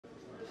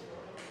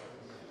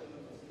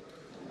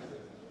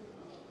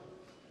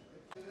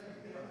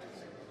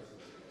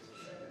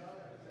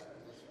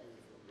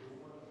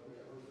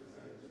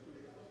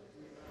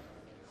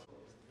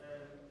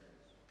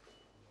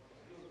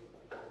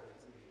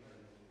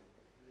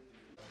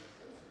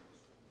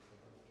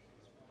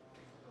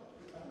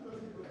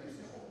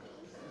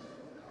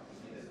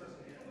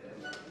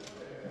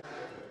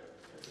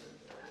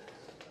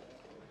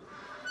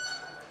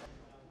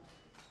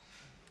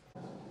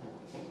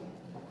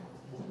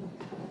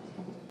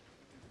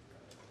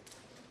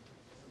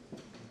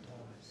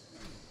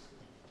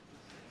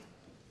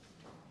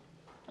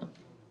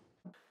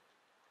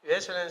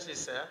Excellency,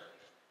 sir,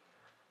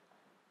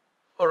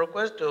 I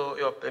request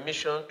your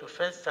permission to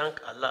first thank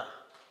Allah,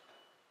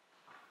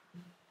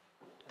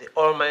 the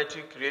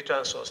Almighty Creator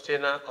and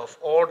Sustainer of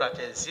all that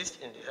exists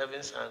in the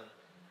heavens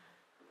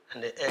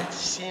and the earth,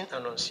 seen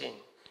and unseen,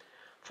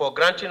 for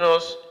granting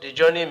us the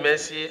journey,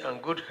 mercy,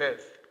 and good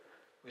health,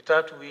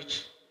 without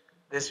which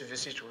this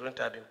visit wouldn't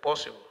have been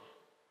possible.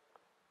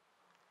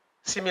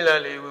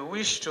 Similarly, we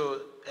wish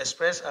to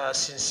express our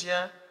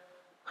sincere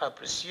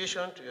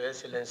appreciation to Your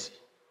Excellency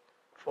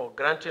for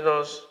granting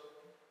us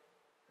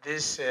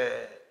this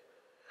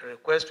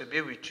request to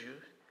be with you.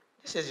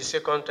 This is the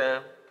second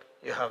time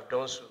you have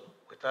done so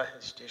without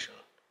hesitation.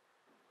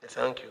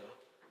 Thank you.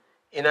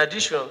 In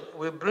addition,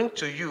 we bring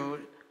to you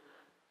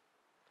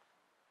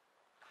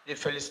the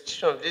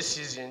felicitation of this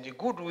season, the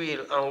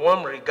goodwill and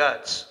warm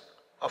regards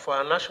of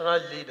our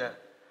national leader,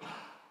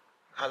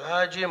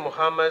 Alhaji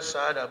Muhammad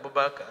Saad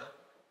Abubakar,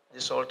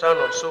 the Sultan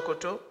of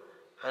Sokoto,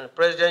 and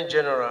President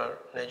General,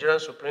 Nigerian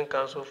Supreme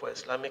Council for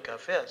Islamic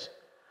Affairs,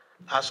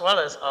 as well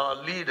as our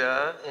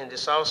leader in the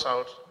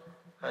South-South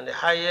and the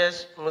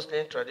highest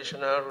Muslim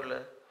traditional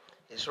ruler,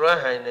 His Royal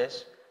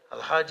Highness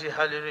Alhaji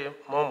Haliri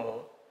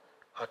Momo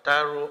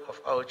Ataru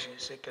of Auchi,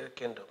 Sacred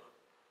Kingdom.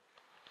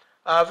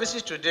 Our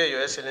visit today,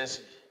 Your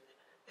Excellency,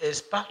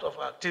 is part of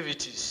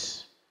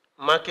activities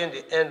marking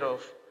the end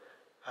of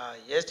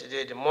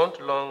yesterday, the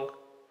month-long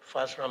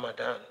fast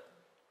Ramadan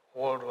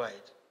worldwide.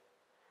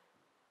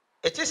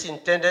 It is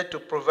intended to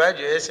provide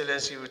Your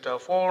Excellency with a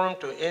forum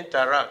to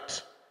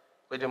interact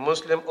with the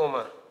Muslim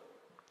Ummah,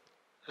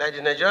 like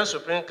the Nigerian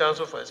Supreme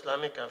Council for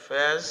Islamic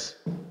Affairs,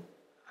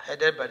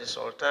 headed by the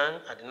Sultan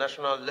at the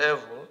national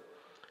level.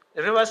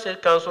 The River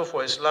State Council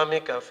for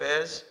Islamic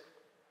Affairs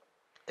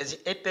is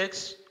the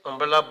apex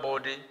umbrella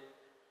body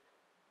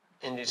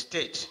in the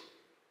state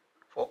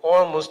for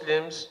all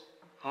Muslims,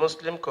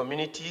 Muslim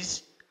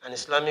communities, and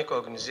Islamic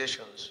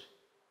organizations.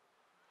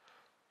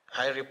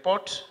 I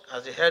report,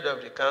 as the head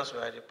of the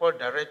council, I report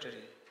directly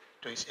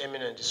to His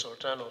Eminence, the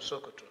Sultan of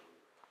Sokoto.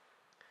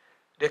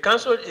 The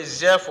council is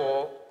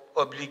therefore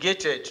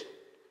obligated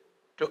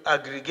to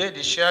aggregate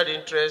the shared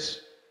interests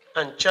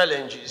and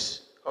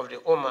challenges of the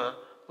Ummah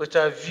with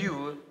a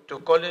view to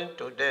calling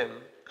to them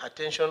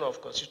attention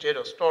of constituted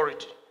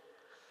authority.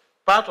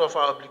 Part of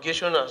our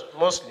obligation as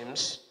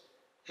Muslims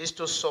is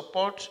to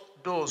support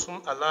those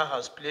whom Allah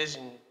has placed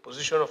in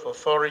position of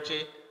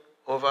authority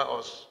over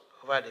us,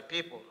 over the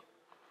people.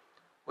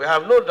 We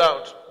have no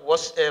doubt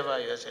whatsoever,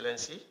 Your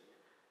Excellency,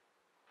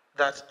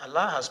 that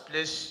Allah has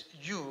placed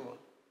you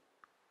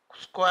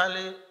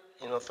squarely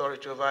in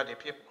authority over the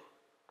people.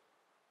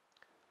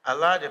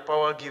 Allah, the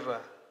power giver,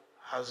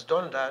 has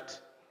done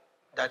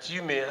that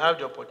you may have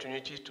the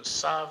opportunity to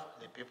serve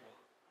the people.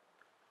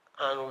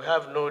 And we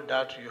have no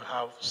doubt you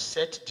have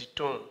set the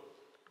tone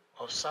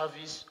of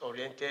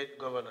service-oriented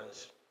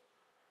governance.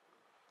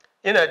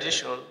 In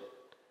addition,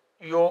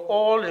 your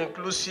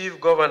all-inclusive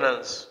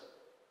governance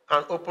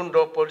and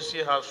open-door policy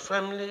has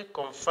firmly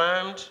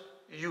confirmed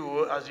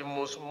you as the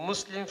most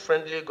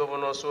Muslim-friendly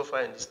governor so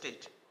far in the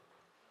state.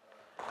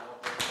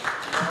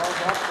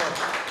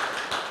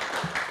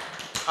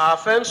 Our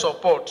firm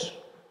support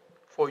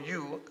for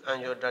you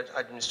and your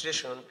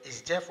administration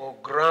is therefore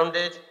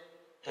grounded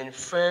in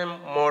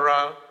firm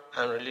moral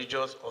and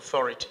religious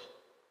authority.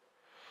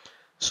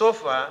 So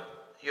far,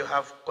 you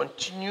have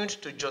continued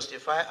to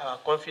justify our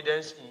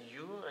confidence in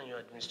you and your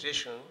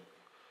administration,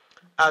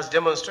 as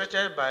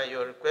demonstrated by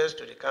your request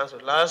to the Council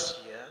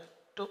last year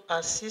to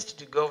assist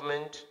the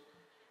government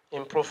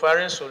in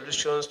providing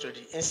solutions to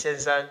the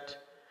incessant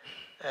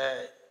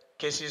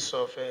cases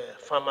of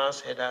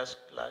farmers' headers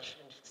clash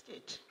in the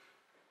state.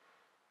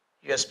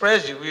 You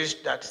expressed the wish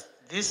that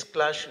this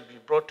clash should be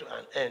brought to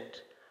an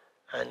end,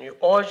 and you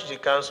urge the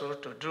Council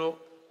to do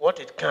what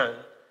it can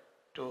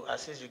to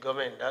assist the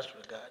government in that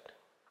regard.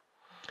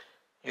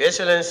 Your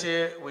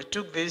Excellency, we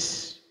took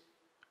this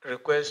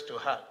request to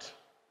heart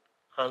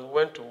and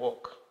went to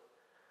work.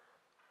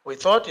 We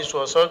thought it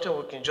was something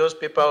we can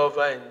just paper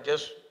over in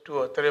just 2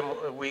 or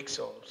 3 weeks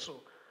or so.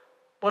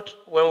 But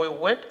when we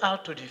went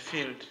out to the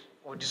field,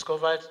 we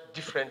discovered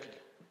differently.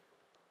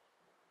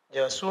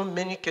 There are so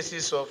many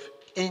cases of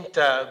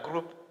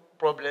inter-group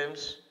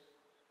problems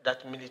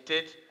that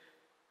militate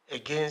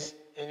against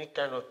any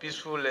kind of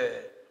peaceful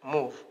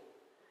move.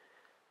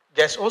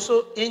 There's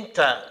also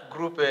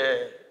inter-group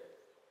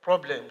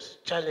problems,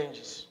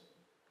 challenges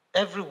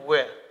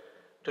everywhere,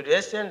 to the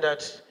extent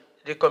that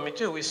the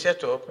committee we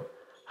set up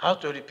have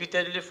to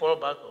repeatedly fall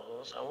back on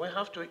us, and we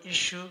have to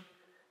issue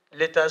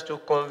letters to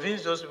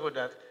convince those people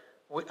that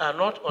we are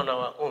not on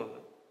our own,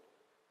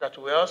 that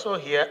we are also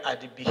here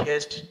at the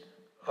behest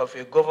of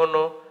a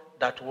governor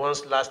that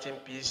wants lasting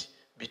peace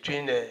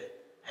between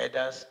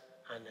herders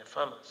and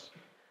farmers.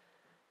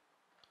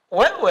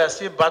 While we are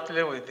still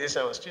battling with this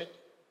and we're still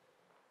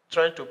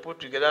trying to put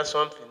together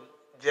something,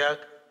 there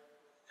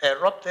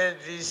erupted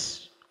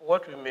this,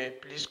 what we may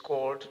please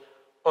call,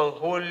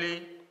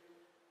 unholy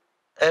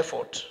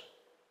effort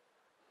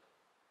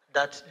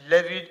that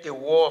levied a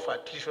war of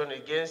attrition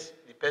against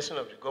the person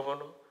of the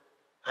governor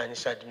and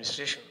his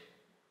administration.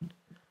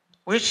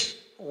 which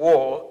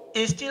war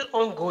is still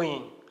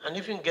ongoing and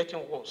even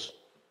getting worse.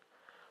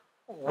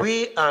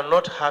 We are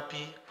not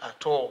happy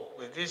at all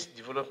with this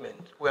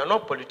development. We are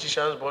not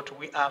politicians, but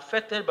we are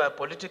affected by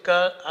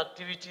political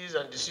activities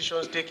and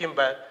decisions taken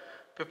by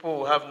people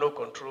who have no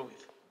control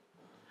with.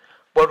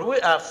 But we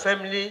are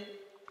firmly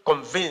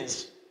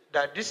convinced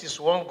that this is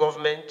one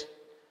government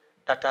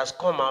that has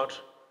come out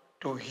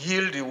to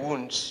heal the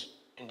wounds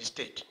in the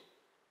state.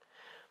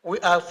 We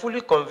are fully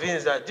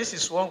convinced that this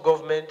is one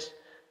government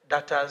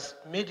that has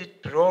made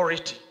it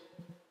priority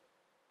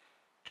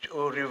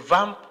to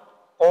revamp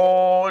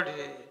all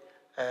the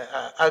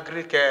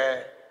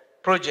agri-care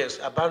projects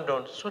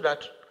abandoned so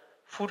that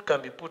food can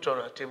be put on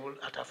our table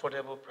at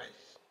affordable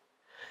prices.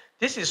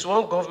 This is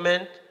one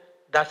government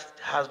that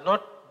has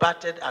not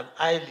batted an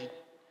eyelid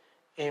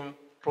in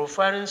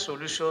providing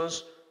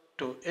solutions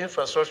to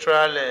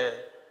infrastructural,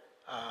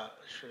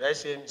 should I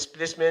say,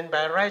 misplacement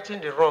by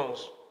righting the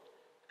wrongs,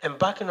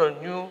 embarking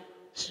on new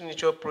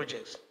signature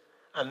projects,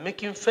 and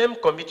making firm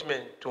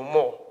commitment to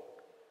more.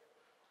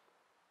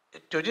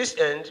 To this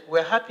end,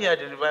 we're happy at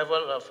the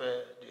revival of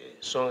the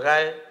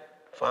Songhai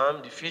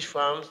farm, the fish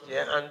farms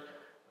there, and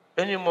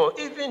many more.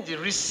 Even the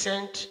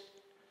recent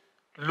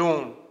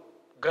loan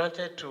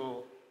granted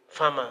to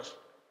farmers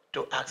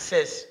to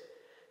access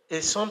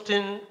is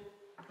something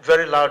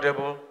very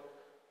laudable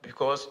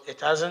because we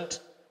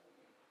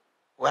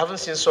haven't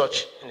seen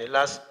such in the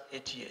last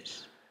 8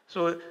 years.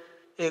 So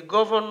a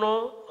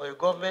governor or a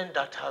government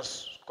that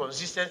has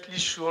consistently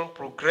shown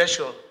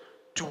progression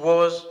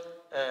towards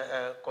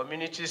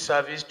community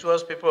service,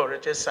 towards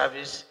people-oriented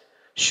service,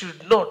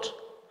 should not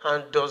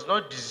and does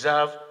not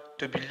deserve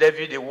to be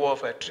levied a war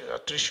of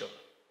attrition.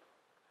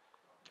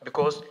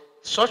 Because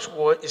such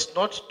war is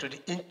not to the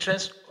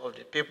interest of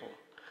the people.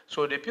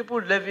 So the people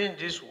levying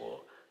this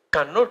war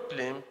cannot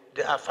claim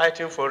they are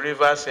fighting for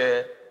Rivers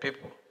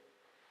people.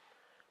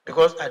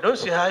 Because I don't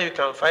see how you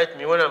can fight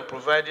me when I'm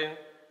providing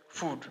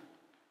food,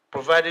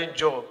 providing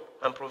job,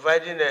 and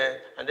providing,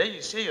 and then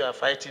you say you are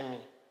fighting me.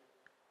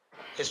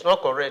 It's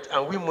not correct,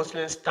 and we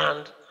Muslims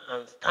stand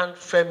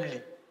firmly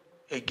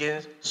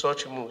against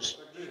such moves.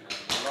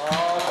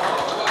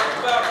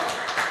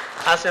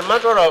 As a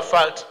matter of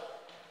fact,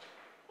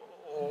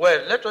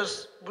 well, let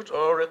us put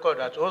on record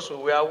that also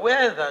we are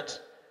aware that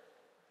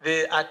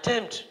the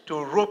attempt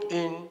to rope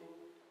in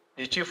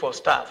the chief of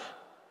staff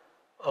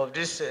of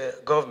this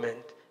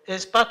government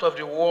is part of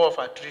the war of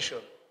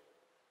attrition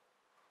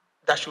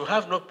that should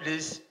have no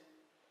place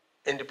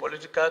in the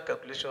political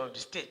calculation of the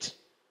state.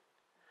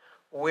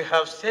 We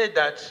have said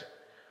that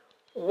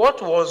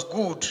what was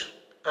good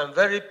and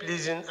very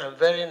pleasing and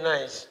very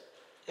nice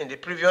in the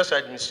previous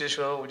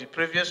administration with the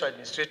previous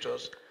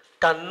administrators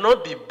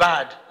cannot be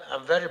bad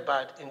and very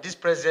bad in this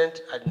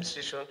present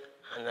administration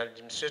and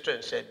administrator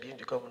himself being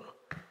the governor.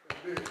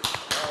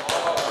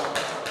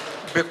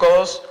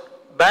 Because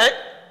by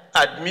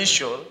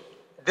admission,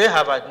 they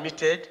have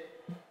admitted,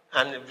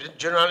 and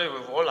generally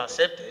we've all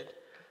accepted,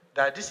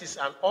 that this is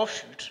an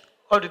offshoot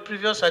of the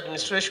previous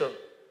administration.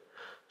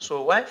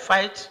 So why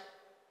fight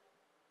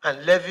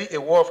and levy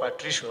a war of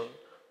attrition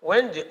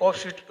when the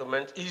offshoot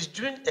government is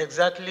doing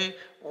exactly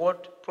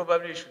what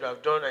probably it should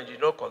have done and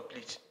did not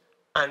complete?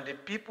 And the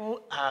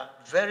people are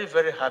very,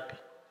 very happy.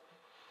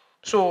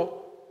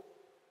 So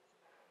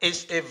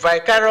it's a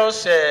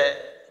vicarious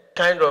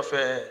kind of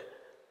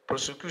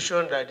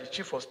prosecution that the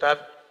chief of staff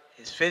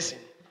is facing.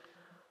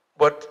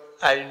 But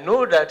I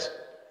know that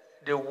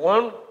the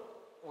one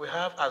we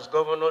have as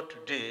governor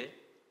today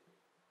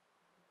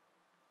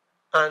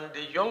and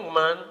the young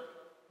man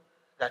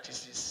that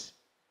is his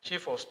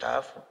chief of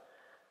staff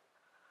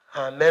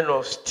are men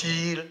of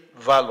steel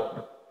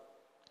valor.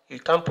 You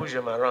can't push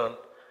them around,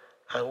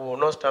 and we will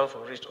not stand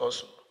for it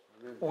also.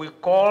 We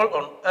call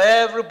on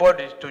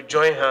everybody to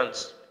join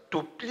hands,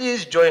 to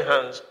please join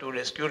hands to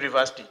rescue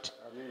River State.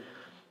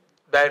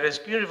 By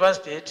rescuing River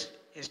State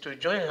is to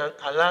join hands,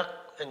 allow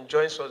and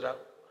join so that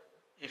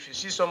if you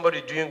see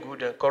somebody doing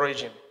good,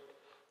 encourage him.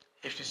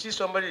 If you see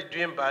somebody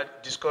doing bad,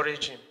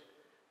 discourage him,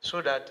 so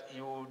that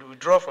you will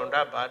withdraw from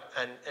that bad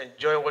and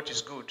enjoy what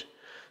is good.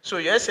 So,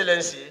 Your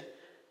Excellency,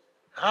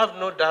 have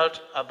no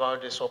doubt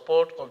about the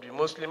support of the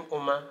Muslim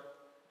Ummah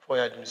for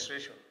your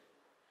administration.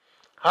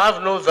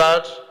 Have no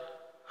doubt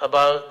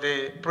about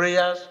the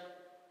prayers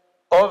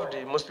of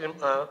the Muslim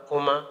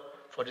Ummah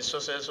for the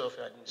success of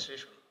your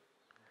administration.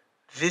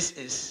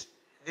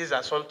 These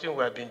are something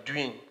we have been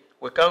doing.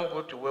 We can't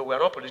go to where we are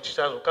not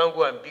politicians, we can't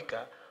go and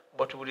bicker,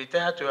 but we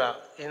retire to our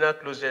inner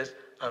closets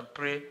and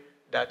pray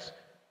that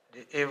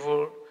the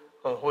evil,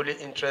 unholy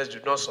interests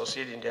do not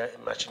succeed in their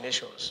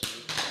machinations.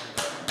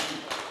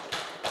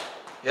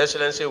 Your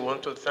Excellency, we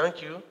want to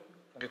thank you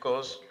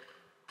because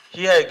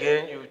here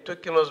again, you've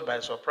taken us by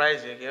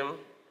surprise again,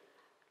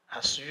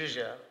 as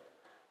usual,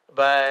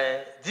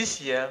 by this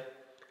year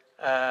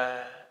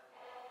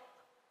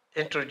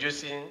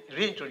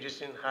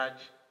reintroducing Hajj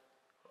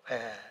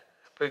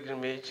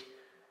pilgrimage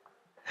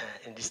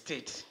in the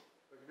state.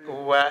 We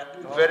were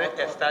very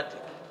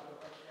ecstatic.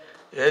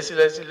 Your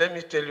Excellency, let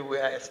me tell you, we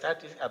are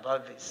ecstatic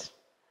about this.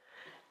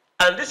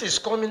 And this is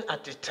coming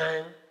at a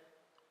time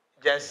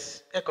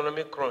there's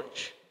economic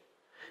crunch.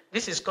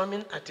 This is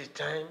coming at a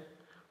time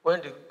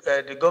when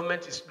the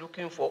government is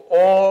looking for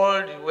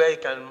all the way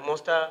it can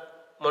muster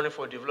money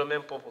for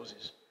development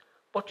purposes.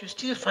 But you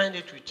still find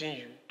it within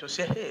you to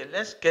say, hey,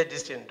 let's get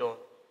this thing done.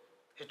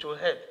 It will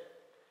help.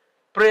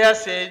 Prayer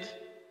said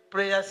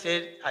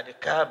at the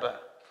Kaaba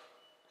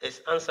is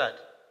answered.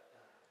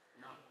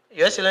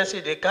 Your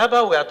Excellency, the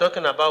Kaaba we are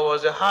talking about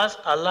was the house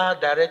Allah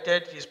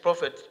directed his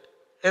prophet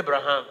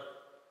Abraham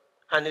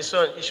and his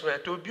son Ishmael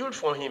to build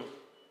for him.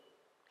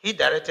 He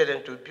directed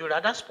them to build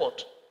at that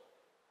spot.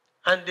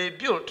 And they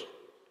built.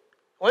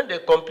 When they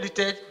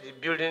completed the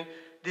building,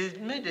 they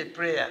made a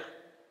prayer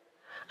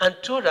and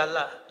told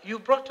Allah, you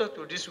brought us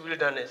to this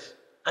wilderness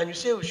and you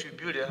say we should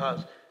build a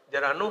house.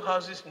 There are no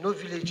houses, no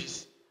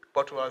villages,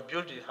 but we have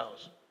built a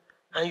house.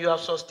 And you have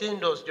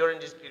sustained us during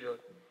this period.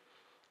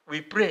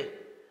 We pray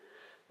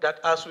that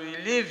as we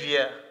live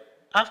here,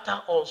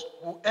 after us,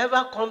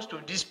 whoever comes to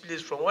this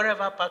place from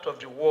whatever part of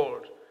the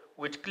world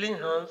with clean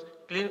hands,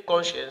 clean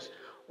conscience,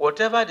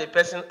 whatever the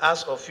person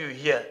asks of you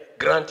here,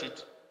 grant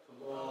it.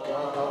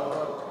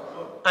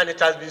 And it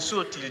has been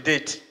so till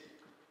date.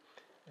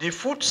 The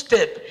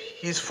footstep,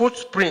 his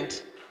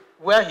footprint,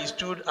 where he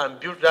stood and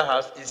built that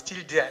house is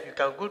still there. You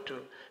can go to,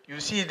 you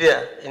see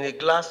there in a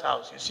glass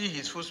house, you see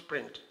his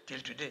footprint till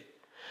today.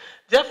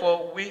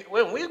 Therefore,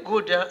 when we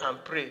go there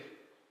and pray,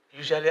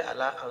 usually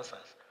Allah answers.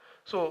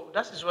 So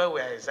that is why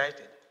we are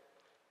excited.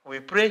 We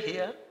pray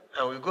here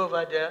and we go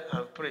over there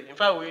and pray. In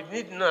fact, we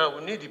need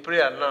the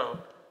prayer now.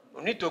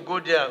 We need to go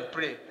there and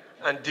pray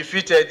and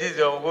defeat this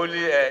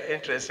unholy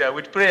interest here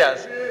with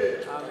prayers.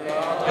 Amen.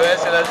 Your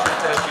Excellency,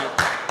 thank you.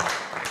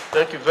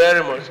 Thank you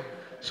very much.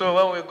 So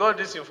when we got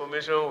this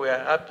information, we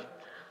are happy.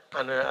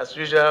 And as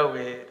usual,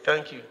 we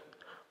thank you.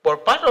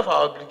 But part of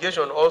our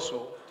obligation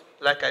also,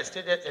 like I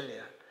stated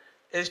earlier,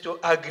 is to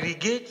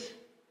aggregate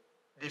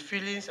the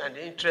feelings and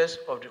the interests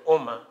of the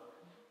Ummah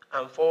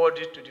and forward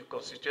it to the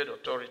constituted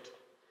authority.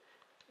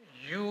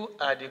 You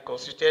are the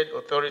constituted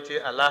authority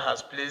Allah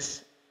has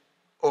placed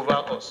over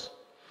us.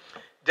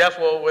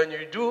 Therefore, when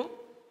you do,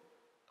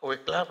 we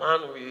clap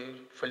hands,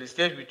 we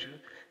felicitate with you.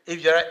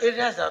 If there are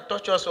areas that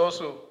touch us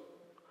also,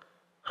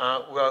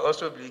 we are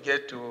also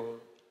obligated to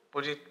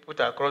put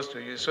across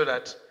to you so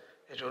that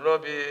it will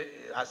not be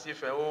as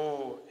if,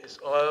 oh, it's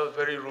all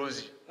very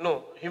rosy.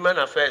 No, human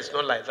affairs is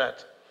not like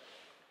that.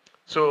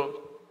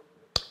 So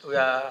we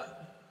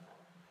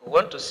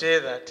want to say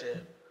that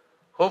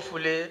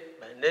hopefully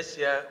by next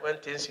year, when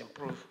things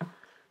improve,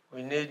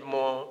 we need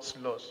more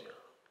slots.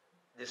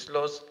 The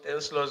slots,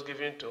 10 slots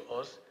given to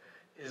us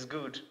is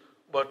good,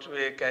 but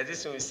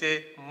we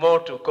say more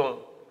to come,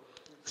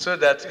 so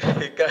that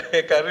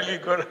it can really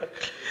go.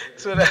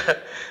 So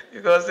that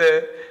because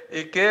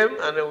it came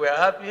and we are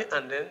happy,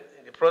 and then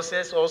in the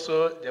process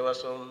also there were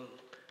some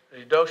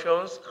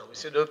reductions, and we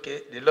said,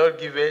 okay, the Lord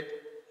give it,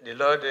 the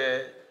Lord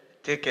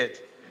take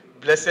it.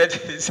 Blessed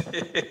is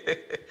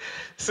it.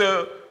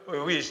 So we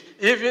wish.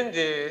 Even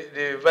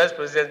the Vice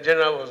President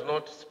General was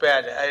not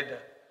spared either.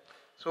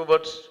 So,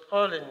 but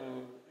all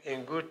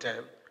in good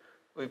time,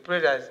 we pray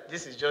that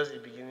this is just the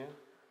beginning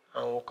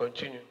and we'll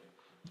continue.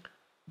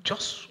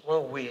 Just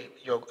one way,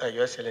 Your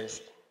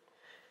Excellency.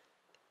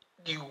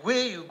 The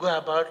way you go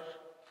about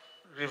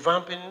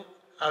revamping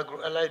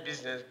agro-allied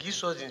business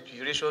gives us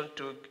inspiration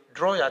to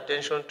draw your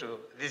attention to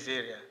this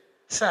area.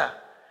 Sir,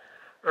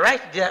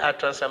 right there at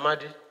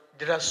Transamadi,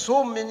 there are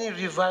so many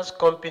reverse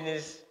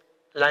companies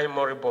lying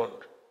moribund.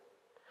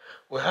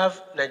 We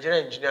have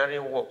Nigerian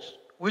Engineering Works,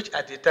 which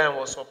at the time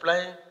was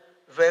supplying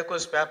vehicle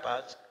spare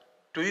parts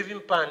to even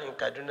Pan in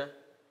Kaduna.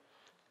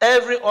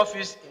 Every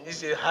office in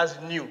this area has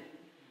new.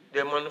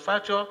 They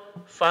manufacture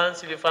fans,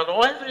 ceiling fan,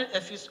 or every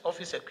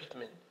office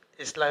equipment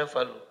is lying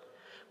fallow.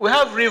 We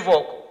have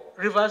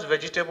Rivers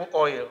Vegetable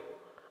Oil,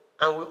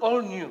 and we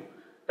all knew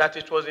that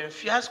it was in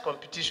fierce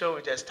competition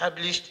with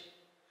established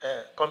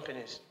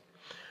companies.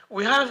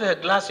 We have a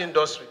glass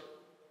industry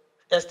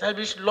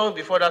established long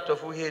before that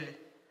of Uheli,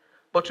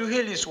 but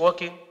Uheli is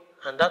working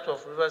and that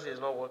of Rivers is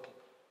not working.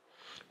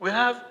 We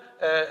have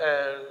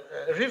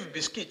Reef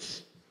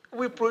Biscuits.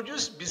 We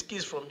produce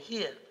biscuits from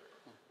here,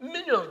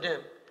 many of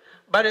them.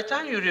 By the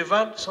time you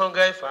revamp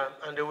Songhai Farm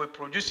and they were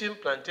producing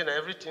plantain and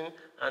everything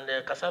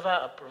and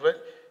cassava,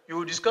 you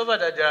will discover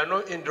that there are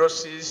no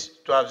industries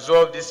to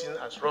absorb this in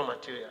as raw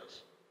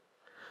materials.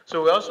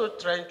 So we're also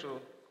trying to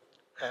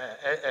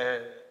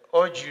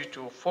urge you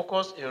to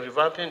focus in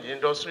revamping the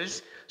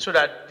industries so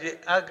that the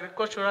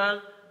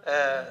agricultural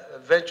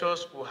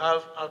ventures will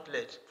have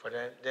outlets for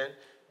them. Then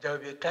there will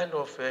be a kind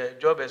of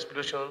job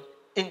explosion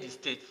in the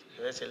state,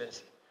 Your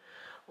Excellency.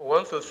 We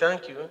want to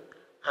thank you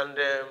and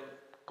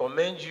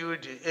commend you.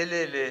 The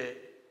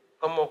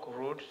Eld-el-Fitr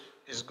road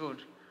is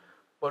good,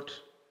 but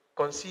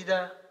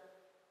consider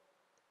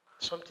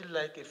something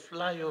like a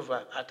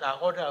flyover at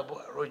Ahoda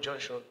Road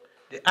Junction.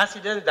 The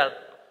accidents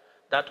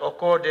that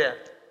occur there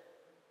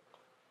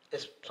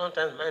is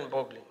sometimes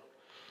mind-boggling.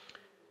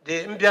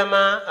 The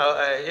Mbiama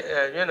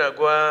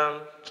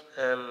Yenagua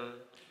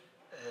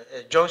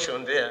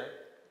junction there,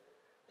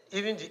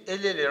 even the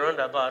Eld-el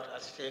roundabout,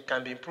 as it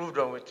can be improved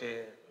on with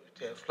the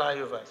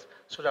flyovers,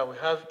 so that we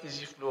have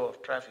easy flow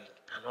of traffic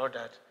and all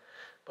that.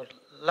 But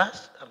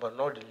last but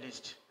not the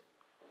least,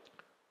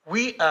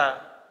 we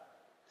are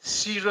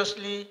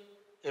seriously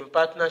in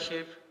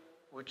partnership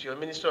with your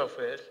Minister of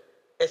Health,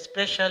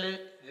 especially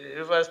the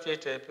River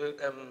State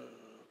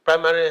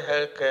Primary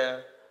Health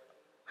Care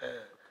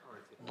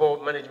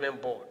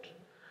Management Board.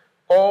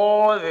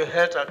 All the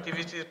health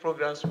activities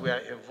programs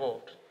were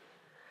involved.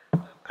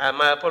 And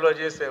my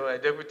apologies to my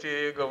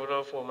Deputy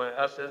Governor for my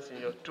absence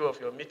in two of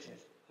your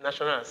meetings,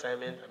 national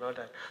assignment and all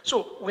that.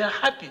 So we are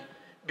happy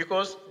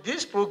because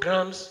these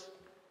programs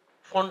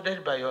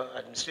funded by your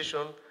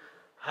administration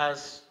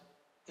has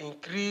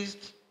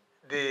increased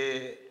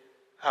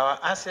our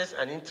access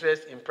and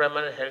interest in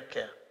primary health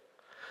care.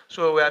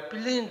 So we are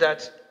appealing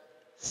that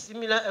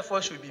similar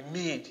efforts should be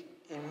made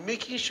in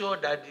making sure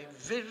that the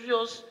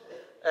various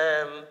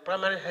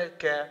primary health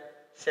care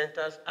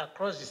centers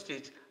across the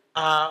state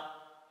are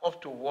up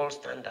to world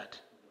standard.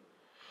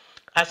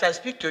 As I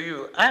speak to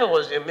you, I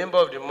was a member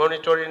of the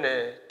monitoring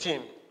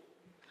team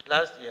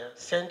last year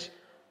sent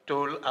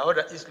to our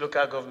other East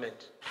local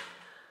government.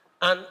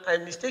 And I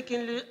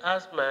mistakenly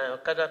asked my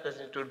Okada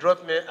person to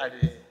drop me at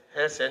the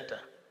health center.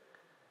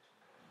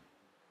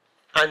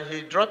 And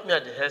he dropped me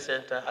at the health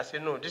center. I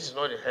said, no, this is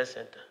not the health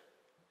center,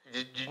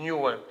 the new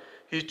one.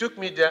 He took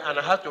me there and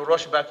I had to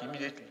rush back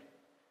immediately.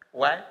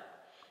 Why?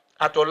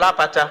 At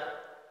Olapata,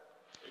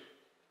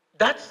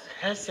 that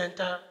health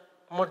center,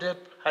 model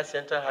health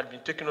center, had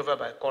been taken over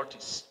by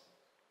cultists.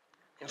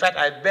 In fact,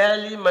 I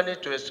barely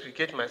managed to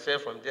extricate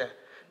myself from there.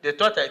 They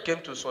thought I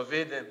came to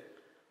survey them,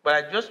 but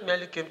I just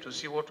merely came to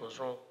see what was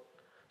wrong.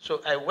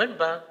 So I went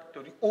back to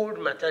the old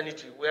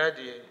maternity where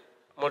the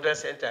model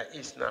center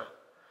is now.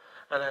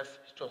 And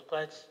it was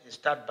quite a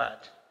start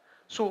bad.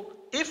 So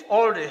if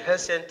all the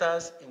health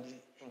centers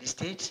in the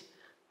state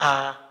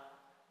are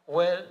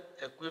well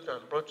equipped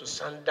and brought to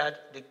standard,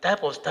 the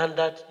type of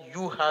standard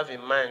you have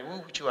in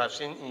mind, which you have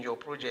seen in your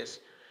projects,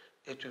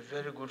 it will be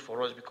very good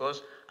for us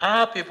because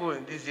our people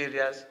in these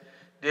areas,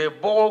 they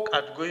balk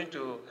at going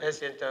to health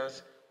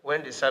centers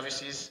when the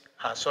services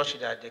are such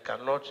that they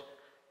cannot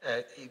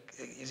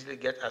easily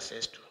get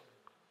access to.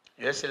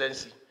 Your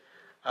Excellency,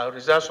 I'll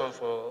reserve some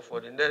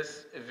for the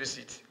next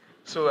visit.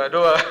 So I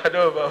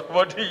don't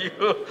bother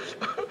you,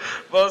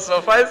 but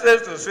suffice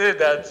it to say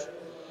that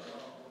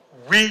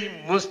we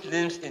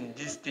Muslims in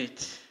this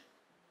state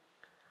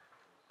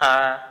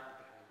are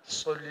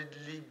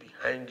solidly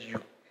behind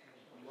you.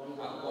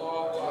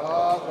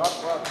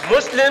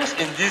 Muslims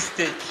in this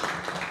state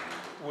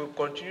will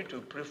continue to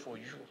pray for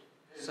you.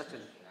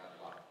 Certainly.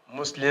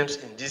 Muslims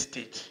in this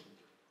state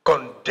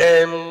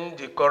condemn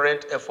the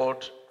current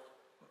effort,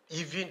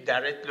 even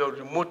directly or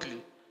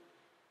remotely,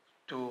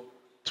 to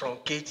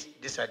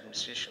truncate this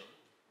administration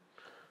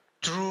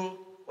through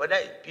whether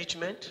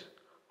impeachment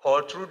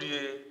or through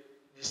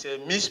this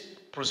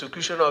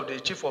misprosecution of the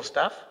chief of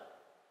staff.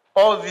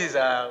 All these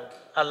are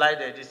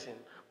allied editing.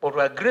 But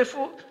we are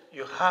grateful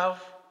you have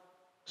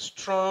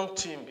strong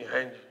team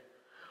behind you.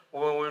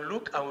 When we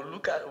look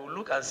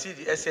and see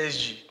the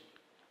SSG,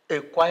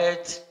 a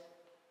quiet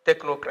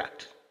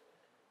technocrat,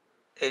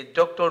 a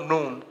doctor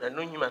known, I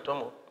know him at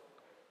all,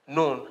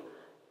 known,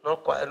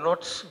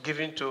 not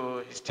given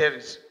to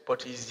hysterics,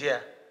 but he's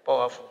there,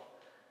 powerful.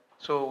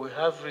 So we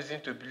have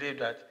reason to believe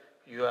that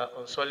you are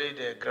on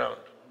solid ground.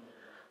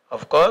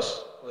 Of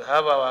course, we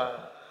have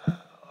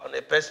on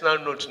a personal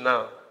note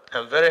now,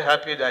 I'm very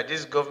happy that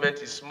this government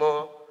is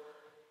more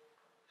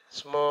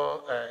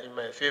in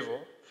my favor.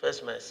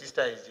 First, my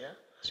sister is there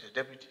as your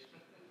deputy.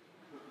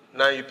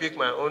 Now you pick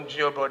my own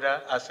junior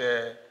brother as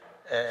a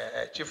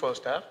chief of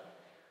staff.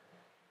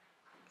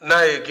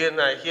 Now again,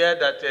 I hear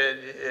that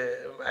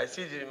I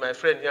see my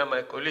friend here,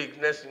 my colleague,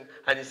 Nelson,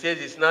 and he says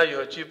it's now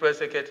your chief press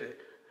secretary.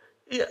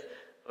 Yeah,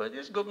 well,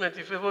 this government,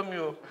 if favor me.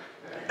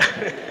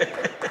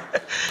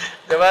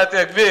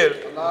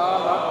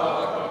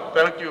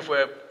 Thank you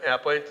for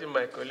appointing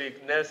my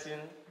colleague, Nelson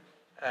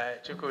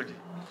Chikodi,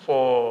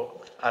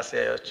 as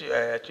a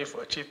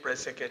chief press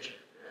secretary.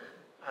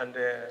 And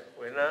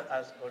we now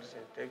ask God to say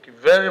thank you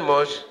very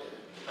much,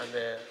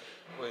 and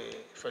we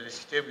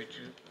felicitate with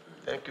you.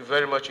 Thank you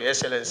very much, Your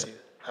Excellency.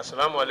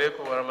 Assalamu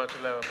alaikum wa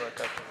rahmatullahi wa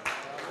barakatuh.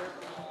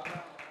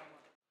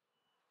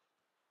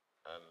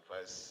 And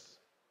Vice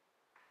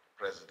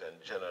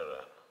President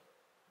General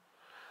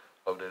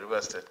of the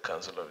River State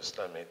Council of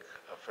Islamic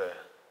Affairs,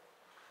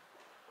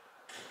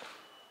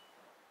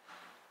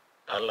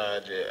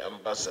 Alhaji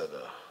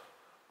Ambassador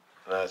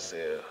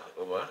Nasir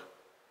Umar,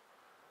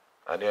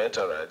 and your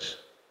entourage,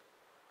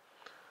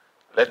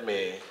 let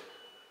me,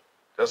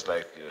 just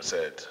like you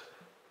said,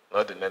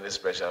 not in any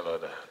special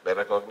order, but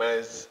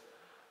recognize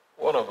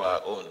one of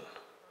our own,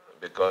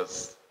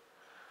 because,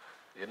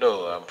 you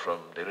know, I'm from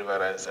the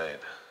riverine side,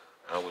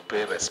 and we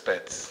pay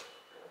respect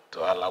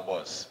to our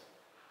labors.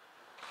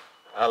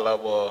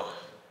 Alabo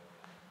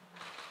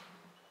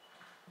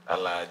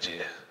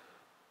Alhaji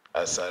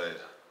Asari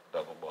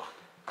Dokubo.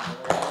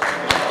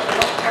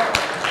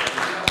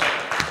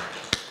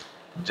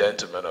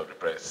 gentlemen of the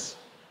press,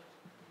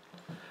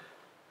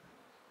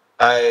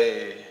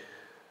 I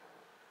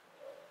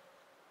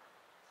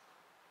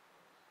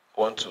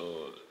want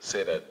to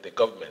say that the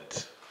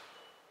government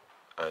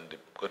and the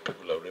good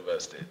people of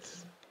Rivers State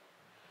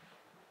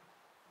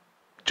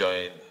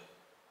join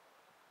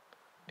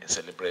in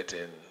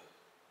celebrating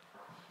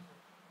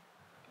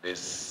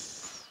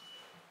this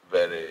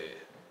very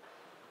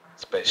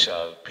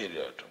special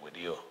period with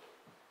you.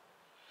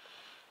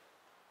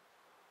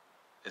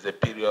 It's a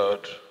period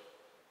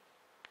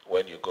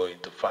when you go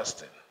into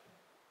fasting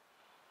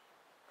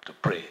to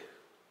pray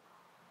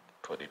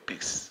for the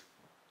peace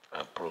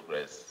and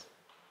progress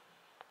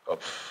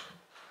of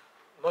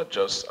not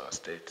just our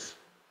state,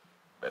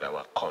 but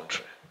our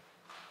country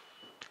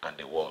and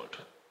the world.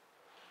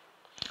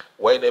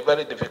 We're in a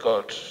very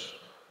difficult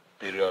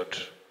period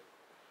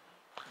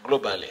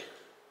globally.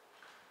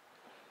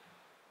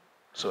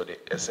 So the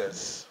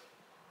essence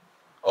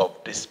of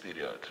this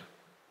period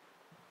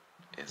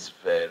is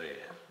very,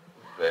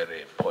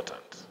 very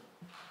important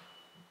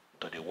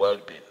to the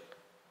well-being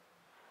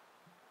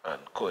and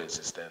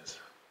coexistence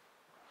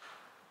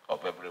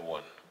of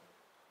everyone,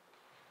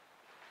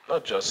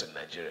 not just in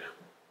Nigeria,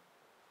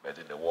 but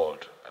in the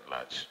world at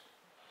large.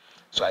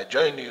 So I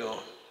join you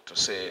to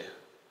say,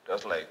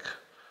 just like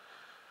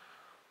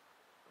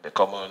the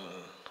common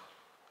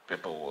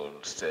people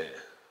will say,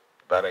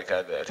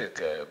 Baraka, I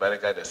think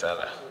Baraka de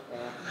Sala.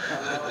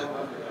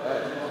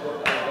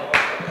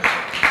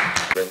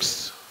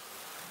 Brings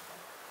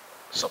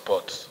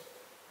support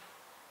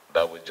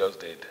that we just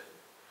did.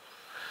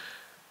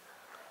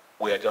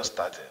 We are just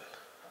starting,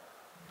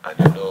 and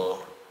you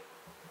know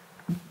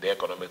the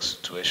economic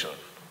situation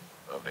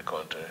of the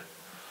country.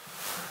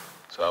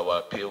 So I will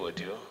appeal with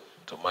you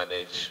to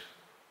manage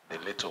the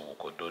little we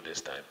could do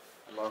this time.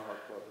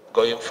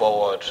 Going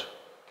forward,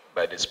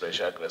 by the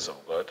special grace of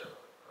God,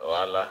 or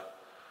Allah,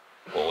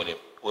 we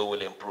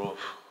will improve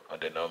on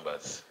the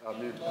numbers.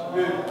 Amen.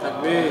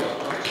 Amen.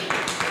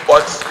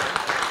 But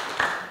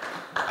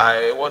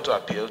I want to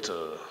appeal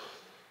to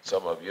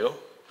some of you.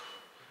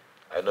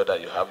 I know that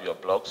you have your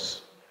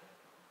blogs,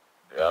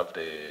 you have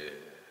the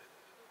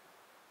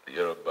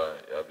Yoruba,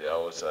 you have the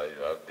Hausa,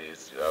 you have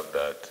this, you have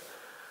that.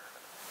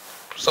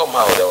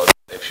 Somehow there was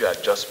a few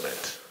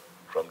adjustments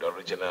from the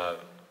original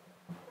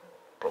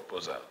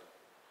proposal.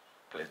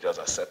 Please just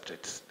accept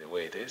it the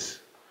way it is,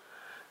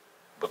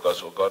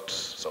 because we got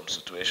some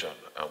situation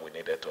and we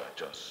needed to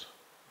adjust.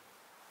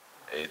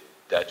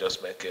 The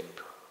adjustment came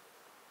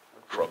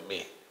from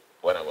me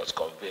when I was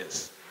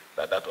convinced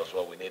that that was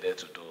what we needed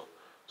to do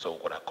so we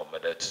could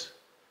accommodate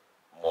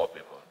more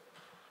people.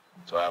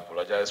 So I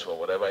apologize for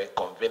whatever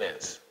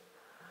inconvenience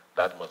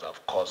that must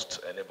have caused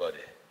anybody.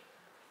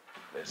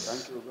 Please.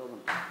 Thank you, Governor.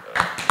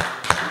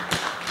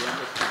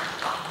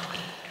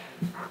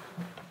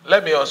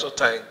 Let me also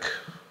thank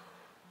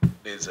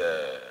this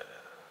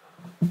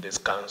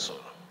council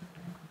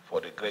for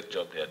the great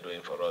job they are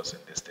doing for us in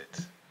this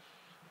state.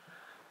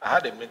 I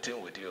had a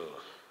meeting with you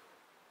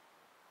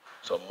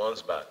some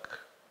months back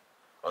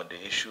on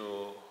the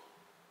issue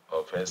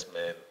of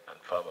herdsmen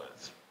and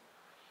farmers,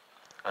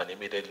 and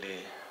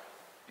immediately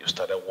you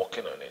started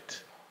working on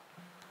it.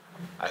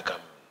 I can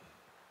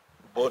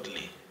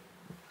boldly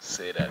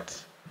say that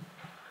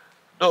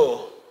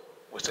though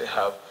we still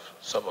have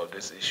some of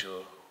this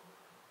issue,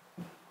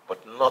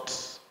 but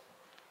not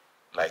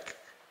like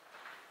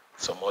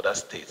some other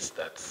states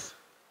that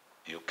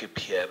you keep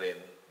hearing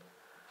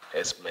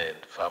herdsmen,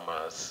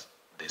 farmers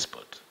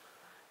dispute.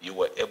 You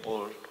were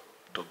able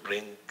to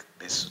bring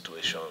this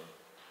situation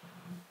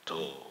to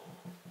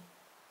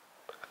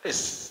at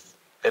least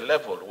a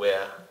level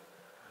where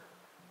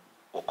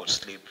we could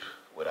sleep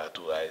with our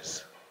two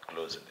eyes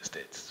closed in the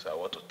state. So I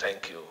want to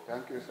thank you,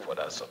 for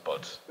that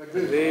support.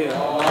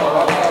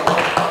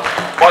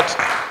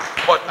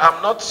 But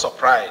I'm not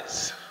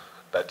surprised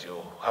that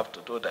you have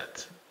to do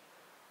that.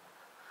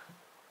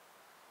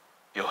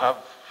 You have,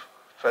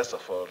 first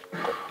of all,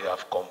 you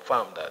have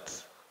confirmed that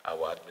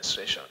our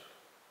administration,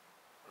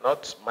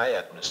 not my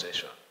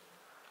administration,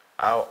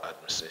 our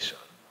administration,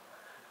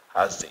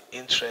 has the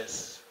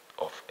interests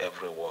of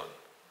everyone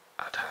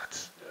at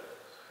heart.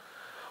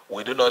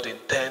 We do not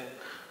intend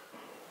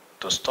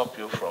to stop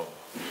you from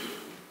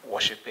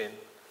worshiping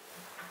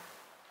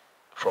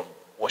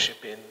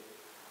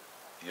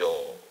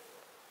your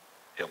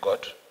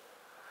God.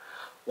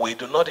 We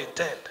do not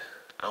intend,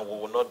 and we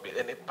will not be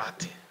any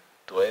party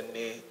to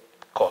any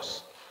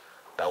cause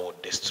that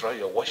would destroy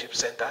your worship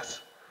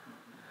centers.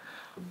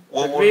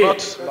 We will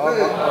not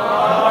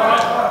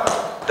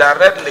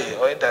directly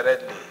or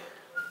indirectly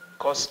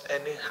cause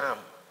any harm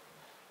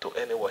to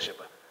any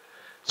worshiper.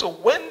 So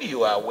when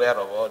you are aware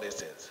of all these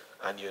things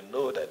and you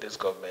know that this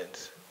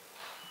government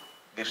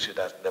gives you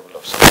that level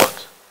of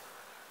support,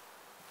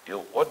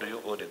 what do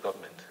you owe the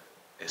government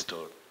is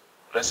to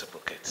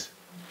reciprocate,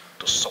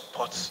 to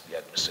support the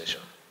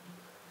administration.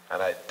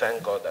 And I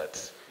thank God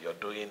that you're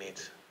doing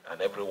it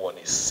and everyone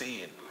is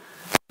seeing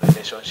the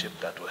relationship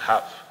that we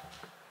have.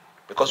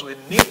 Because we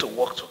need to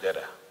work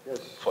together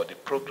for the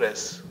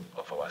progress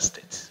of our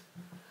state.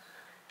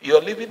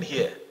 You're living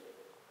here.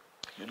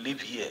 You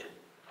live here.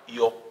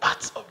 You're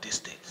part of this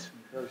state.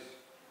 Yes.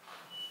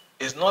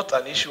 It's not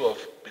an issue of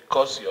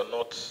because you're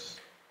not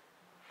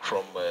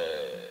from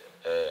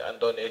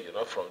Andone, you're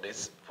not from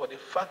this. For the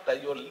fact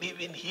that you're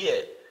living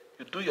here,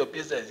 you do your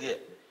business here,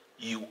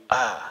 you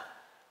are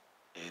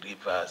a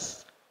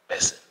Rivers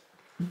person.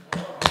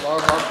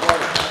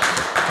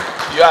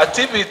 Your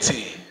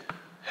activity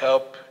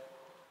help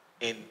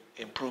in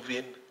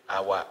improving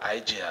our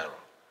IGR.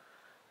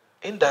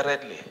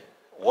 Indirectly,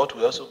 what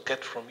we also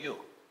get from you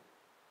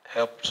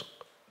helps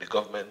the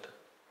government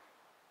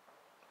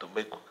to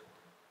make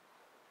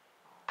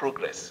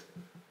progress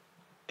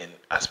in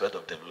aspect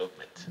of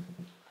development.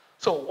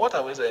 So what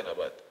are we saying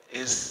about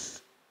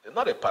is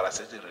not a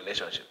parasitic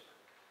relationship,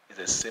 it's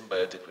a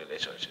symbiotic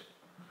relationship.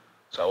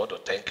 So I want to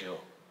thank you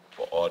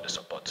for all the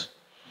support.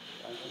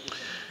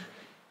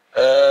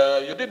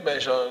 You did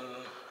mention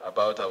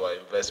about our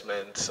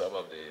investment, some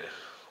of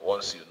the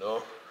ones you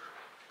know.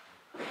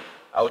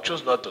 I will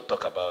choose not to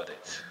talk about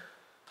it.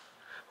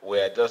 We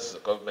are just the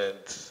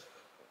government,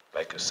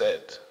 like you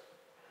said,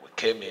 we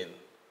came in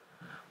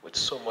with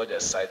so much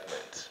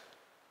excitement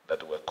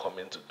that we're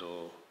coming to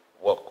do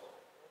work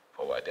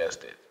for our dear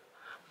state.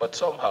 But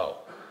somehow,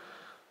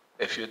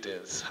 a few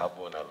things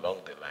happen along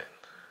the line,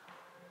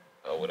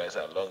 or when I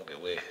say along the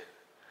way.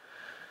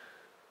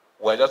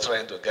 We're just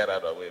trying to get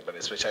out of it, but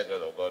the special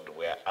grace of God,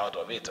 we're out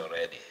of it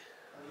already.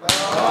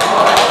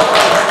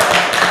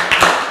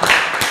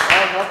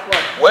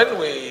 When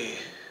we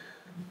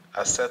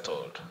are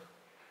settled,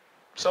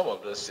 some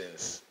of those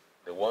things,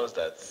 the ones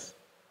that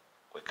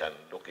we can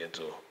look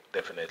into,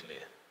 definitely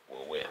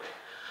will win.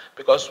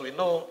 Because we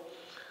know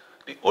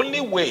the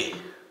only way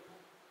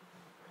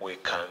we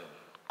can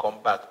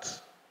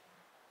combat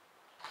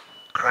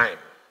crime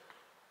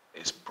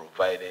is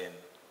providing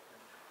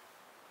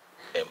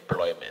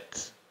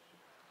employment.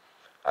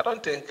 I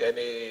don't think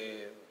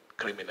any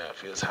criminal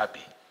feels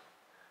happy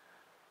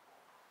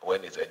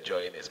when he's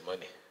enjoying his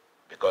money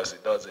because he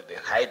does it in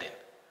hiding.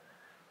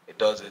 He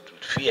does it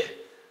with fear.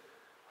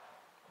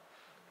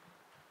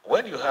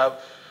 When you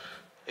have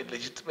a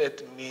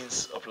legitimate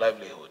means of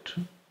livelihood,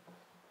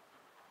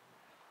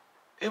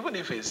 even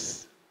if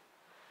it's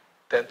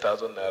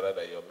 10,000 naira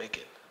that you're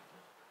making,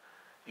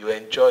 you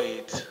enjoy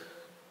it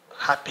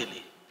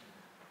happily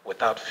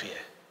without fear.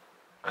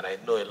 And I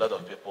know a lot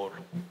of people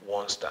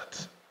want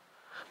that.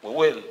 We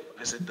will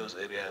visit those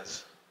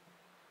areas,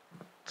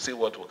 see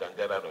what we can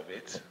get out of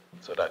it,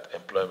 so that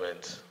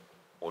employment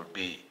will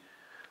be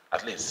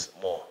at least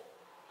more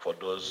for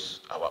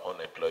those our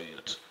unemployed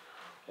youth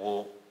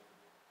who,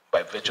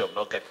 by virtue of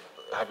not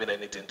having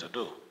anything to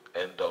do,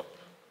 end up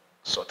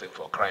sorting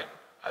for crime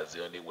as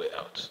the only way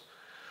out.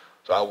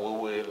 So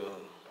we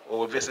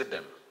will visit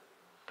them,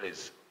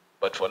 please.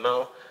 But for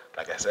now,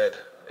 like I said,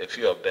 a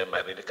few of them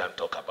I really can't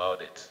talk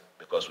about it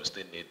because we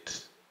still need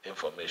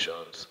information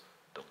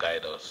to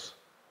guide us,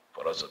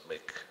 for us to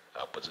make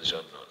our position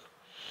known.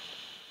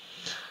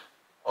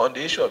 On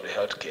the issue of the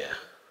healthcare,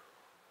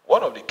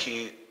 one of the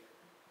key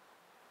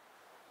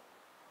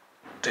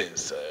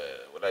things,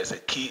 when I say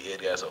key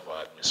areas of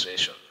our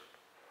administration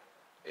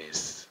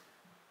is,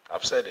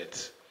 I've said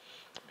it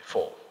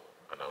before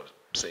and I'm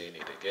saying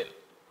it again,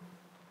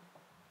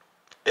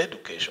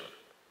 education,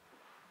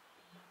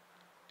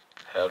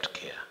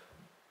 healthcare,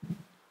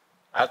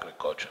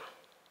 agriculture.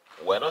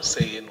 We're not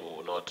saying we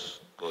will not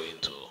go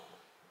into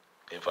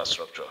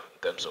infrastructure in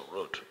terms of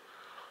road,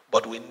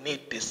 but we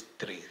need these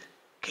three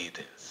key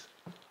things.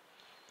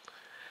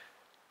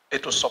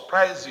 It will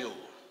surprise you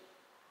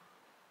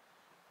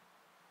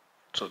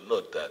to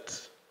note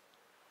that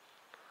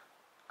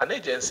an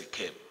agency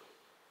came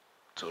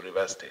to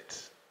Rivers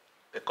State.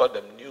 They called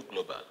them New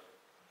Global,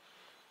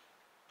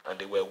 and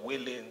they were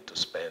willing to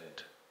spend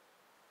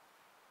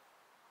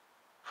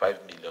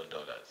 $5 million,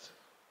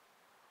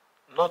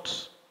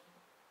 not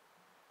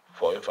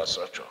for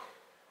infrastructure,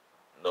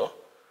 no,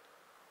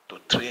 to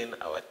train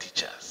our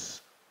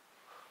teachers,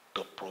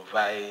 to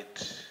provide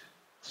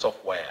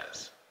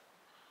softwares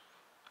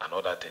and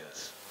other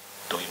things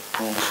to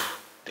improve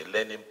the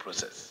learning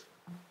process.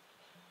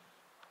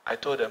 I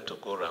told them to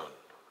go around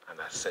and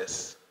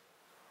assess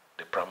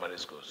the primary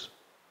schools.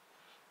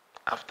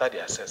 After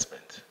the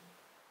assessment,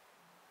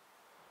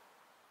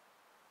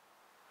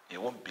 you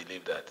won't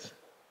believe that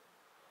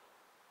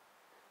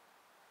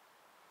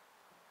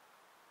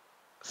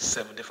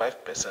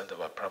 75%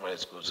 of our primary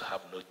schools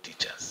have no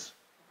teachers.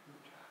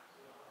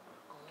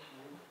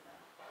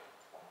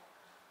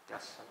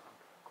 Yes.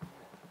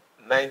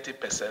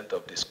 90%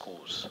 of the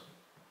schools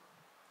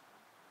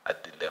are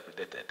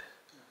dilapidated.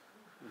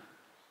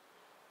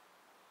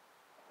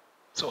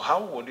 So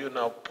how will you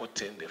now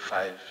put in the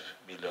 $5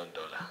 million?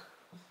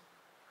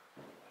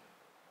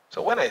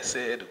 So when I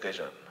say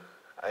education,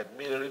 I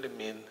really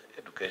mean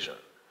education.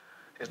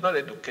 It's not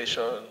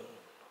education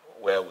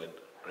where we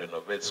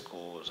renovate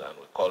schools and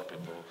we call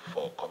people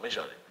for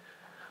commissioning.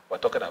 We're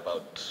talking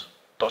about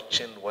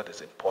touching what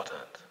is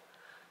important.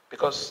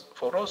 Because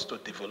for us to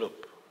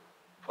develop,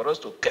 for us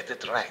to get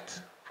it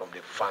right from the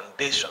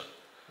foundation,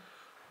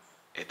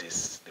 it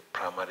is the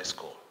primary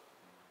school,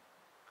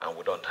 and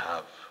we don't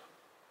have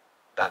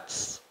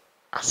that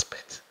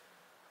aspect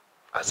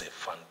as a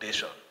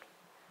foundation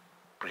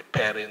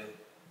preparing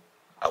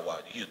our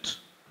youth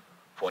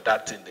for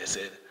that thing they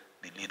say,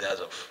 the leaders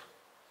of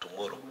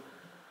tomorrow.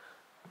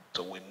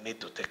 So we need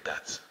to take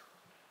that.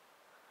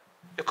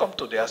 You come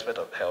to the aspect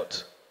of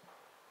health.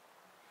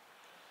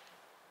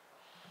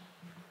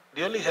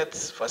 The only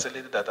health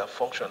facility that are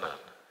functional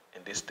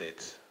in this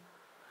state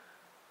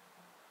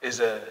is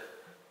the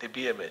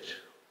BMH,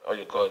 or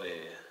you call the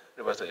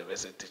Rivers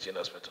University Teaching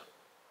Hospital,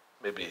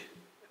 maybe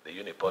the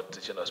Uniport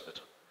Teaching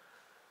Hospital.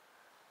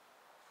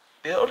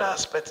 The other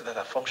aspects that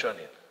are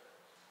functioning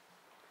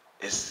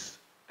is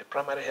the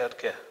primary health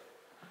care,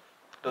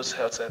 those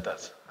health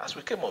centers. As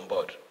we came on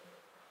board,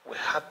 we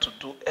had to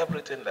do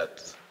everything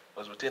that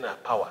was within our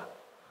power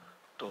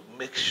to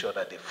make sure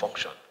that they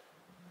function.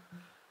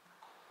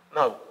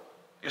 Now,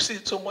 you see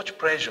so much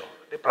pressure.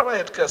 The primary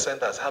health care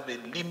centers have a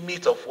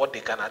limit of what they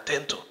can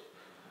attend to.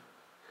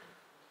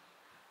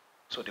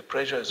 So the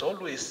pressure is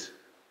always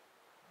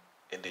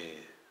in the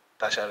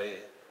tertiary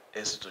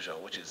institution,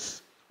 which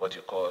is what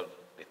you call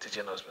the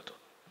teaching hospital.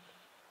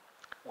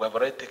 We have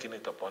already taken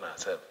it upon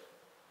ourselves.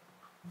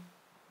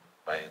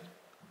 By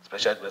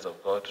special grace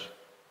of God,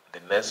 the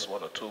next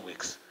 1 or 2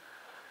 weeks,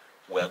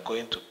 we are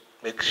going to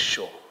make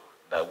sure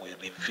that we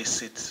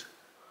revisit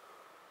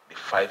the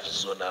 5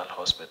 zonal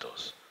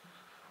hospitals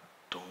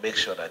to make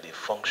sure that they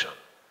function.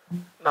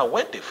 Now,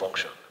 when they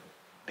function,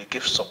 they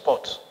give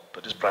support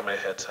to these primary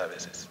health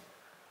services,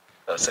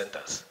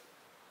 centers.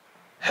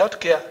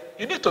 Healthcare,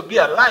 you need to be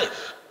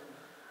alive.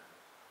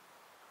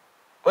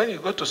 When you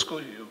go to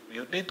school,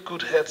 you need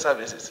good health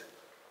services.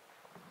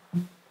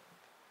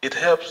 It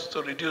helps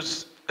to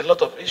reduce a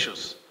lot of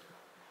issues.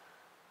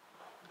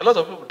 A lot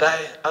of people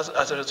die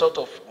as a result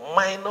of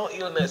minor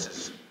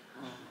illnesses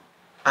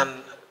and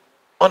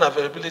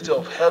unavailability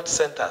of health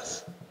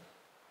centers,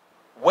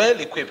 well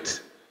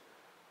equipped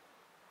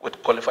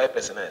with qualified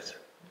personnel.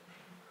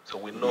 So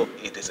we know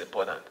it is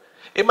important.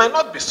 It might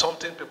not be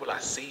something people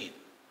are seeing,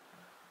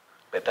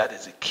 but that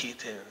is the key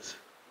things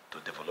to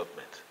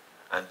development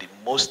and the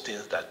most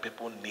things that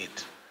people need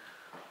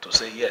to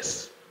say,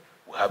 yes,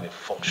 we have a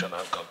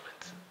functional government.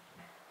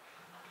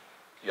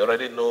 You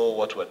already know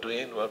what we're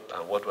doing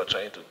and what we're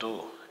trying to do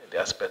in the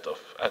aspect of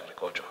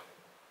agriculture.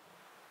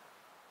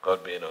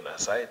 God being on our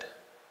side,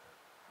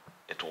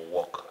 it will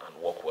work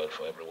and work well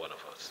for every one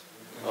of us.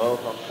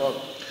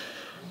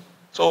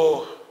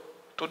 So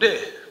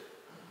today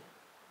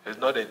is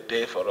not a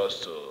day for us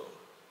to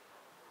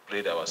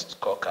read our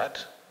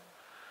scorecard.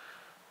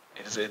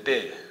 It is a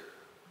day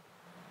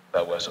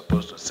that we're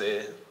supposed to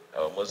say,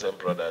 our Muslim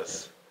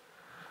brothers,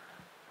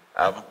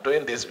 I'm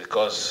doing this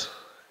because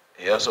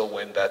he also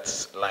went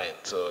that line.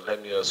 So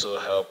let me also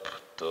help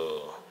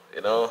to,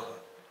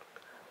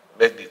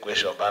 make the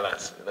equation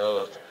balance.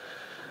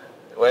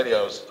 When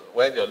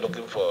you're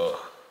looking for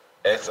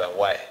X and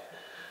Y,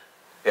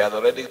 he has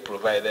already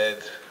provided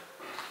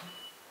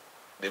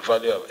the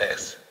value of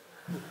X.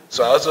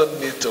 So I also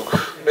need to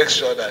make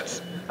sure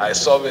that I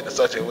solve it in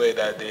such a way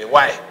that the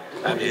Y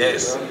and the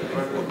S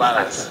will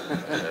balance.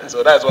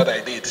 So that's what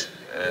I did.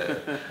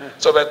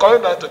 So we're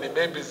coming down to the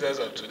main business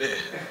of today.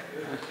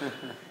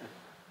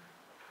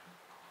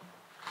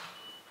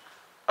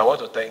 I want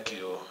to thank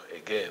you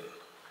again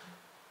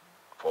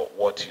for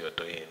what you're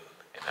doing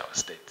in our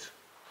state.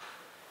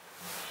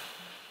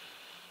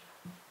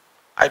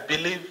 I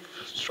believe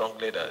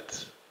strongly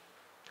that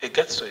it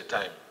gets to a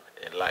time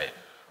in life,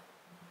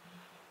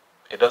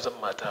 it doesn't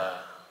matter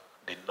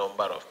the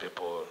number of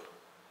people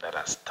that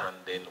are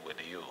standing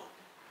with you.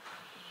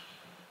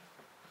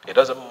 It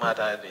doesn't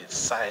matter the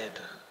side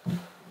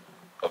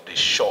of the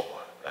shore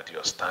that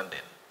you're standing.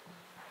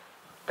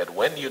 But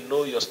when you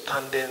know you're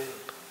standing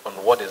on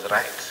what is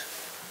right,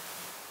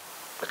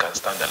 we can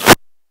stand alone.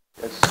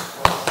 Yes.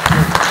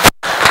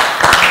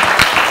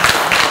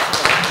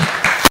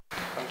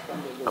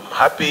 I'm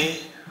happy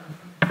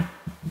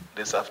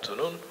this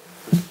afternoon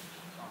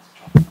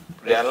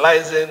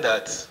realizing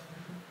that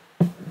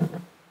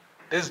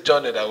this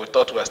journey that we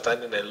thought we were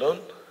standing alone,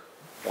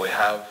 we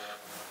have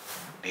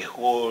the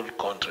whole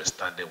country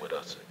standing with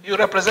us. You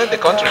represent the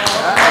country.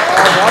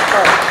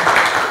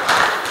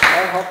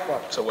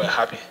 So we're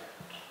happy.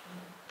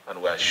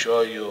 And we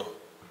assure you,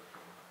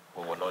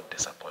 we will not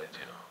disappoint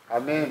you.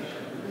 Amen.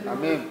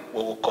 Amen.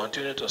 We will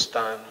continue to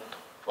stand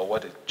for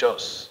what is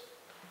just.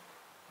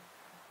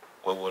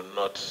 We will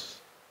not,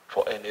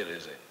 for any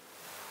reason,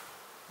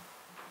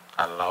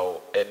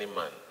 allow any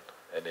man,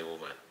 any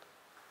woman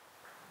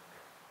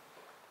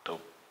to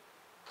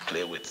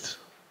play with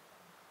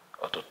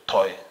or to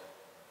toy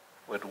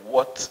with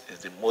what is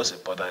the most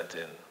important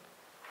thing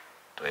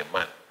to a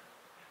man,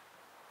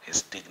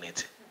 his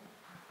dignity.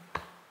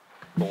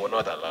 We will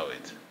not allow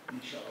it.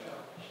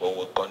 We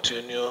will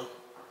continue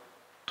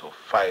to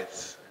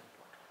fight,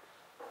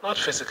 not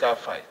physical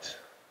fight,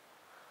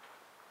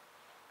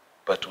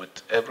 but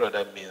with every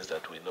other means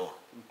that we know.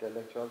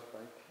 Intellectual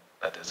fight.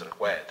 That is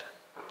required,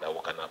 that we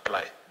can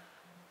apply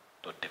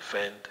to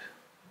defend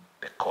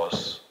the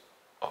cause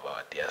of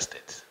our dear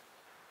state.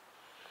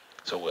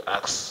 So we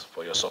ask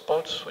for your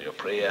support, for your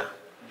prayer.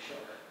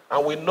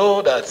 And we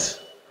know that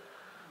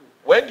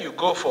when you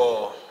go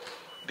for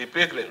the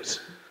pilgrims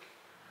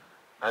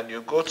and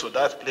you go to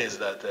that place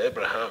that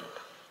Abraham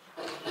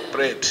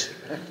prayed,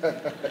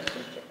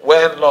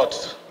 when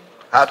Lot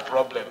had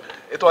problem,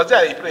 it was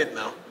there he prayed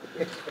now,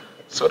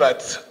 so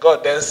that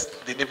God then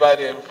delivered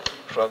him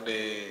from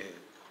the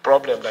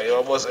problem that he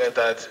almost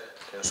entered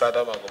in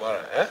Sodom and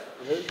Gomorrah. Eh?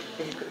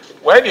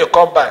 When you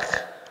come back,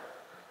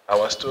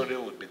 our story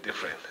would be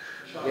different.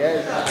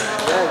 Yes.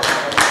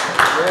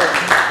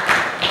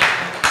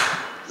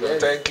 So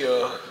thank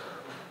you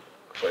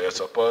for your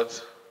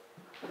support.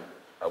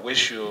 I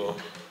wish you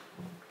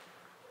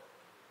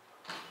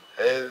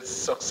a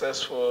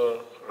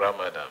successful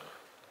Ramadan.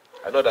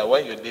 I know that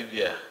when you leave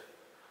here,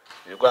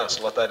 you go and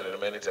slaughter the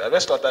remaining thing. Have you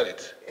slaughtered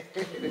it?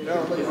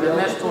 No, it's the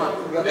next one.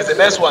 It's the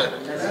next one.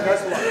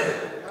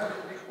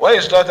 When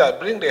you slaughter,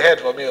 bring the head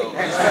for me. Oh.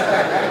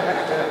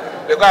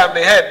 Because I'm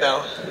the head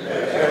now.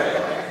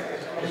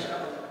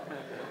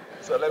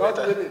 So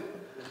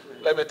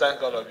let me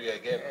thank all of you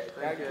again.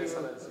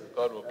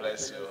 God will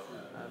bless you.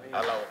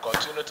 Allah will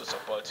continue to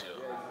support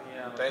you.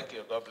 Thank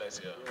you. God bless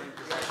you.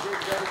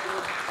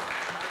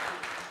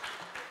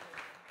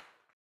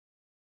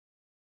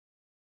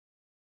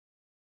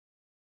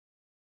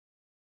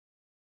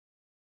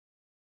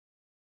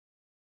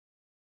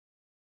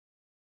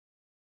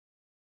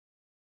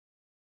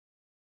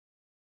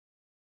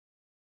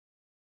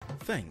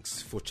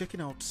 Thanks for checking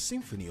out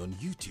SYMFONI on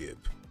YouTube.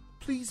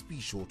 Please be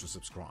sure to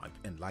subscribe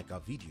and like our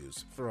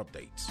videos for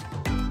updates.